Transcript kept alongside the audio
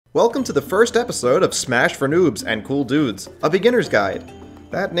Welcome to the first episode of Smash for Noobs and Cool Dudes, a beginner's guide.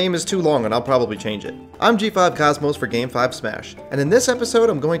 That name is too long and I'll probably change it. I'm G5 Cosmos for Game 5 Smash, and in this episode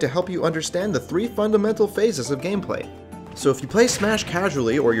I'm going to help you understand the three fundamental phases of gameplay. So if you play Smash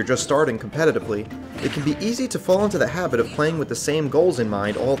casually or you're just starting competitively, it can be easy to fall into the habit of playing with the same goals in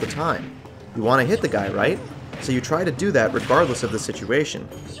mind all the time. You want to hit the guy, right? So you try to do that regardless of the situation.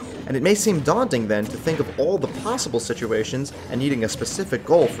 And it may seem daunting then to think of all the possible situations and needing a specific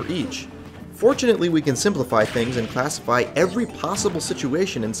goal for each. Fortunately, we can simplify things and classify every possible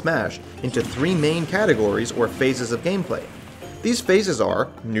situation in Smash into three main categories or phases of gameplay. These phases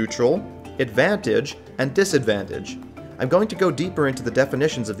are neutral, advantage, and disadvantage. I'm going to go deeper into the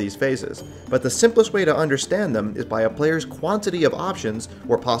definitions of these phases, but the simplest way to understand them is by a player's quantity of options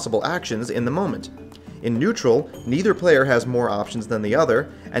or possible actions in the moment. In neutral, neither player has more options than the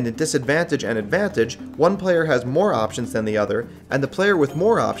other, and in disadvantage and advantage, one player has more options than the other, and the player with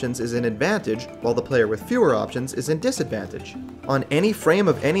more options is in advantage, while the player with fewer options is in disadvantage. On any frame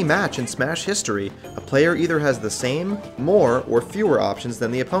of any match in Smash history, a player either has the same, more, or fewer options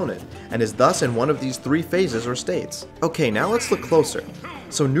than the opponent, and is thus in one of these three phases or states. Okay, now let's look closer.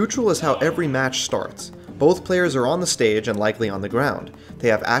 So neutral is how every match starts. Both players are on the stage and likely on the ground. They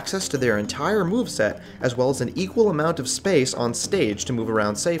have access to their entire moveset as well as an equal amount of space on stage to move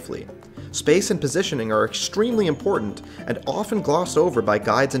around safely. Space and positioning are extremely important and often glossed over by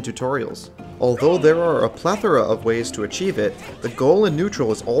guides and tutorials. Although there are a plethora of ways to achieve it, the goal in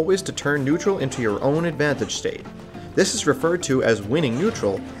neutral is always to turn neutral into your own advantage state. This is referred to as winning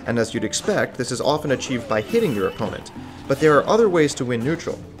neutral, and as you'd expect, this is often achieved by hitting your opponent. But there are other ways to win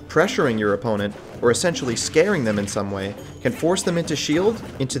neutral. Pressuring your opponent, or essentially scaring them in some way, can force them into shield,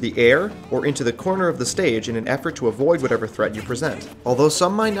 into the air, or into the corner of the stage in an effort to avoid whatever threat you present. Although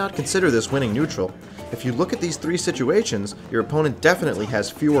some might not consider this winning neutral, if you look at these three situations, your opponent definitely has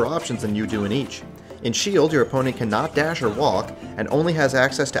fewer options than you do in each. In shield, your opponent cannot dash or walk, and only has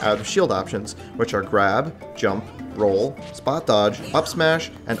access to out-of-shield options, which are grab, jump, roll, spot dodge, up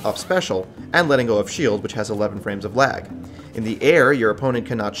smash, and up special, and letting go of shield, which has 11 frames of lag. In the air, your opponent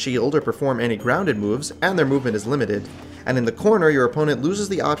cannot shield or perform any grounded moves, and their movement is limited. And in the corner, your opponent loses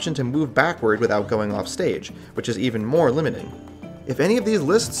the option to move backward without going off stage, which is even more limiting. If any of these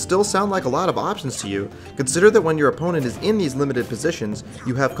lists still sound like a lot of options to you, consider that when your opponent is in these limited positions,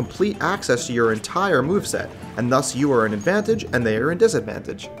 you have complete access to your entire moveset, and thus you are in advantage and they are in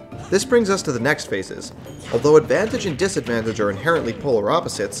disadvantage. This brings us to the next phases. Although advantage and disadvantage are inherently polar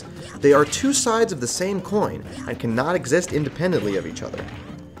opposites, they are two sides of the same coin and cannot exist independently of each other.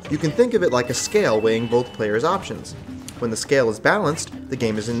 You can think of it like a scale weighing both players' options. When the scale is balanced, the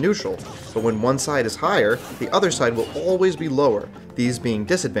game is in neutral, but when one side is higher, the other side will always be lower, these being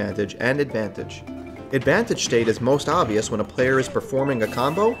disadvantage and advantage. Advantage state is most obvious when a player is performing a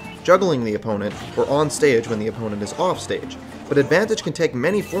combo, juggling the opponent, or on stage when the opponent is off stage, but advantage can take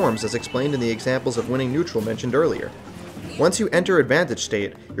many forms as explained in the examples of winning neutral mentioned earlier. Once you enter advantage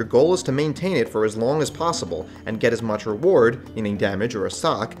state, your goal is to maintain it for as long as possible and get as much reward, meaning damage or a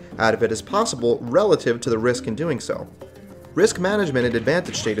stock, out of it as possible relative to the risk in doing so. Risk management at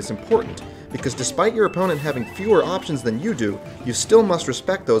advantage state is important, because despite your opponent having fewer options than you do, you still must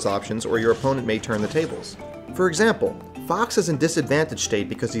respect those options or your opponent may turn the tables. For example, Fox is in disadvantage state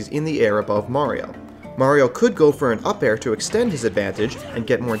because he's in the air above Mario. Mario could go for an up air to extend his advantage and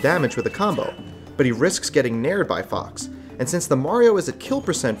get more damage with a combo, but he risks getting nared by Fox, and since the Mario is at kill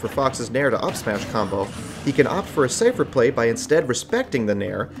percent for Fox's nair to up smash combo, he can opt for a safer play by instead respecting the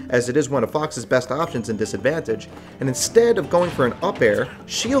nair, as it is one of Fox's best options in disadvantage, and instead of going for an up air,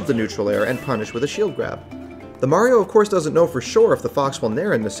 shield the neutral air and punish with a shield grab. The Mario of course doesn't know for sure if the Fox will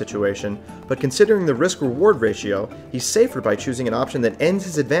nair in this situation, but considering the risk-reward ratio, he's safer by choosing an option that ends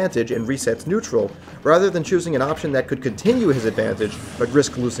his advantage and resets neutral, rather than choosing an option that could continue his advantage but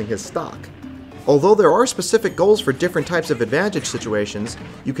risk losing his stock. Although there are specific goals for different types of advantage situations,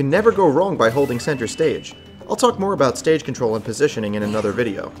 you can never go wrong by holding center stage. I'll talk more about stage control and positioning in another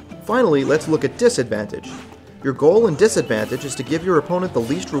video. Finally, let's look at disadvantage. Your goal in disadvantage is to give your opponent the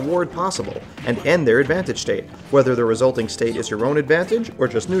least reward possible and end their advantage state, whether the resulting state is your own advantage or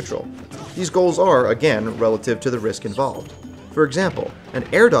just neutral. These goals are, again, relative to the risk involved. For example, an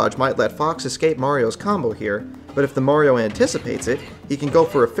air dodge might let Fox escape Mario's combo here, but if the Mario anticipates it, he can go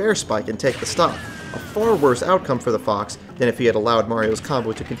for a fair spike and take the stock, a far worse outcome for the Fox than if he had allowed Mario's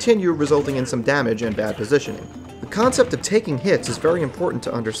combo to continue, resulting in some damage and bad positioning. The concept of taking hits is very important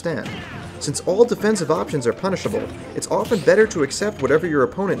to understand. Since all defensive options are punishable, it's often better to accept whatever your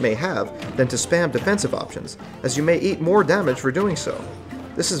opponent may have than to spam defensive options, as you may eat more damage for doing so.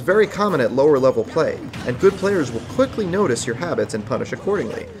 This is very common at lower level play, and good players will quickly notice your habits and punish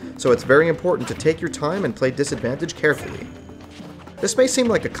accordingly, so it's very important to take your time and play Disadvantage carefully. This may seem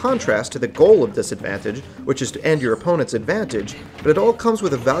like a contrast to the goal of Disadvantage, which is to end your opponent's advantage, but it all comes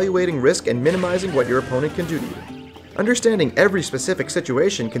with evaluating risk and minimizing what your opponent can do to you. Understanding every specific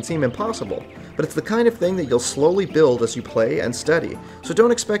situation can seem impossible, but it's the kind of thing that you'll slowly build as you play and study, so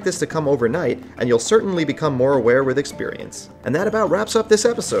don't expect this to come overnight, and you'll certainly become more aware with experience. And that about wraps up this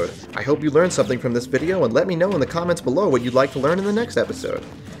episode. I hope you learned something from this video, and let me know in the comments below what you'd like to learn in the next episode.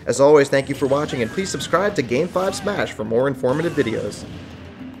 As always, thank you for watching, and please subscribe to Game 5 Smash for more informative videos.